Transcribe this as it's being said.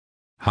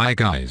Hi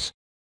guys.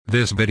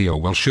 This video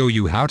will show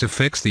you how to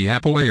fix the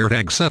Apple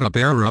AirTag setup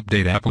error.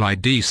 Update Apple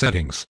ID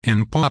settings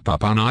in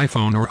pop-up on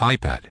iPhone or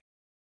iPad.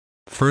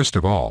 First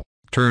of all,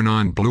 turn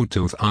on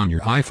Bluetooth on your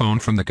iPhone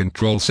from the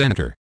control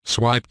center.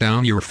 Swipe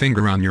down your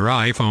finger on your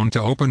iPhone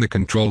to open the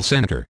control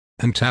center,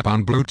 and tap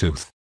on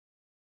Bluetooth.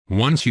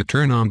 Once you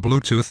turn on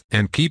Bluetooth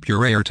and keep your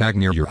AirTag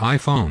near your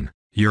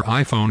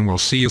iPhone will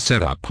see a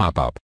setup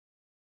pop-up.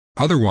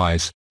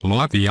 Otherwise,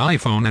 lock the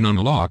iPhone and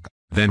unlock,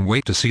 then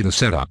wait to see the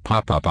setup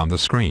pop-up on the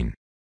screen.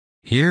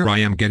 Here I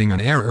am getting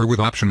an error with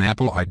option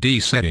Apple ID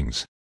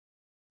settings.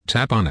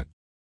 Tap on it.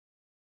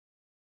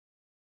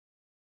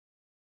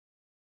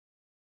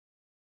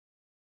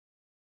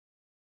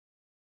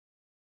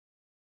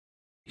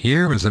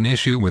 Here is an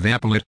issue with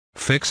Apple ID.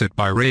 Fix it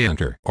by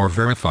re-enter or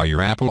verify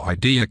your Apple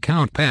ID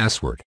account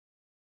password.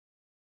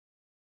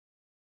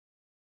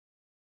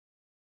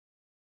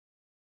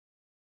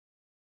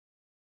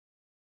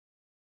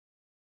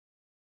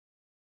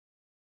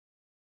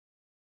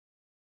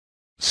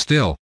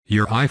 Still,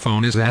 your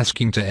iPhone is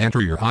asking to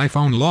enter your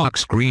iPhone lock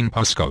screen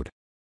passcode.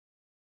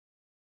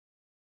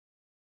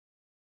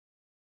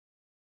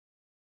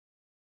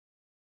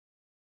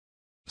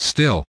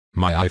 Still,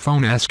 my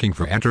iPhone asking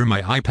for enter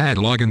my iPad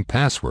login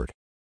password.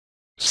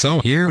 So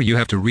here you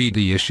have to read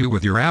the issue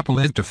with your Apple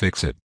ID to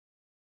fix it.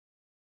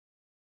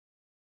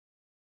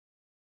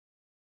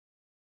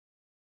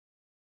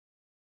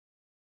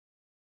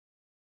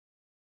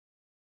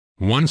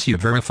 Once you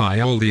verify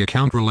all the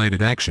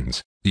account-related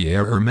actions, the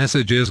error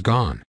message is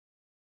gone.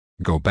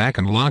 Go back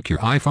and lock your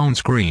iPhone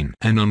screen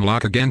and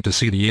unlock again to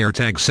see the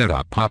AirTag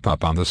setup pop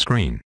up on the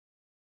screen.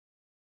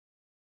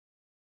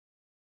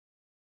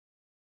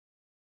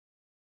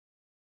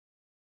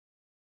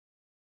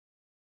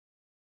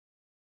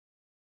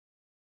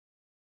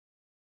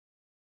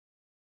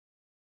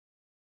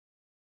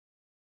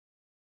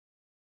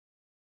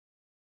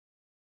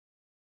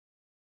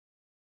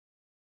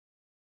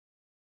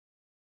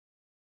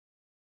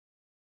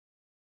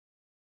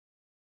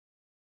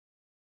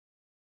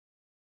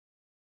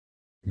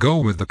 Go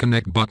with the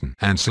Connect button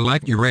and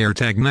select your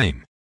AirTag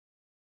name.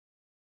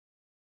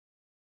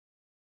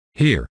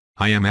 Here,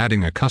 I am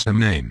adding a custom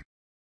name.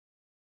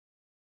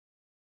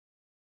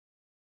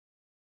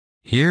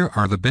 Here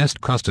are the best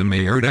custom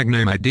AirTag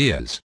name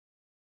ideas.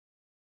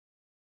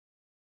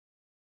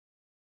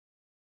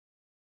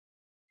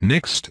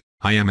 Next,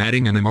 I am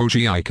adding an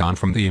emoji icon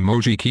from the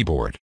emoji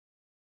keyboard.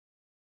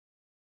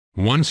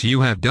 Once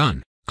you have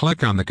done,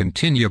 click on the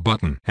Continue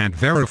button and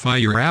verify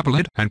your Apple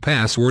ID and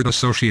password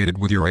associated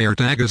with your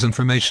AirTag as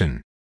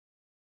information.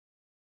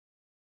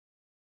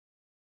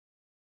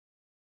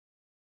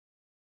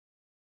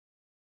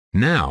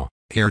 Now,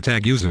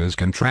 AirTag users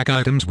can track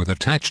items with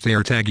attached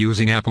AirTag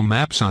using Apple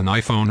Maps on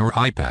iPhone or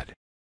iPad.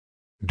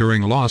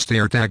 During lost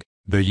AirTag,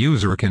 the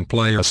user can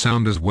play a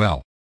sound as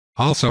well.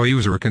 Also, a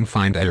user can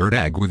find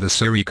AirTag with the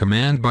Siri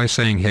command by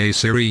saying "Hey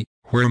Siri,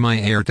 where my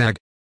AirTag?"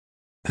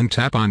 and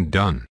tap on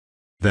Done.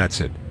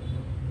 That's it.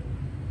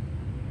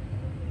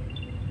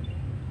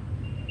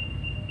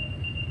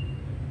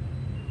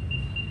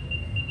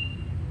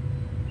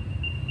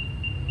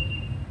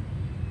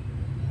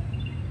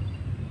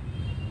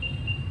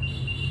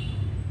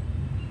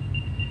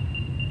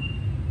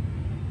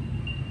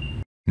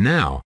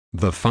 Now,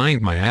 the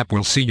Find My App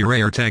will see your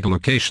AirTag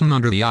location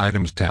under the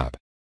Items tab.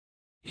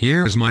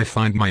 Here is my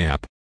Find My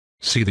App.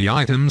 See the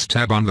Items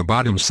tab on the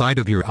bottom side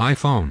of your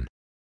iPhone.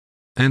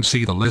 And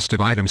see the list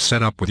of items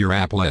set up with your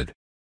Apple ID.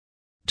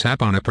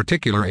 Tap on a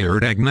particular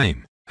AirTag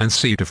name, and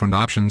see different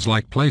options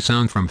like play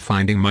sound from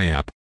Finding My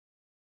App.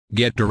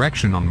 Get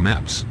direction on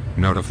maps,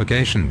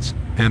 notifications,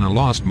 and a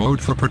lost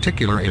mode for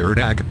particular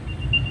AirTag.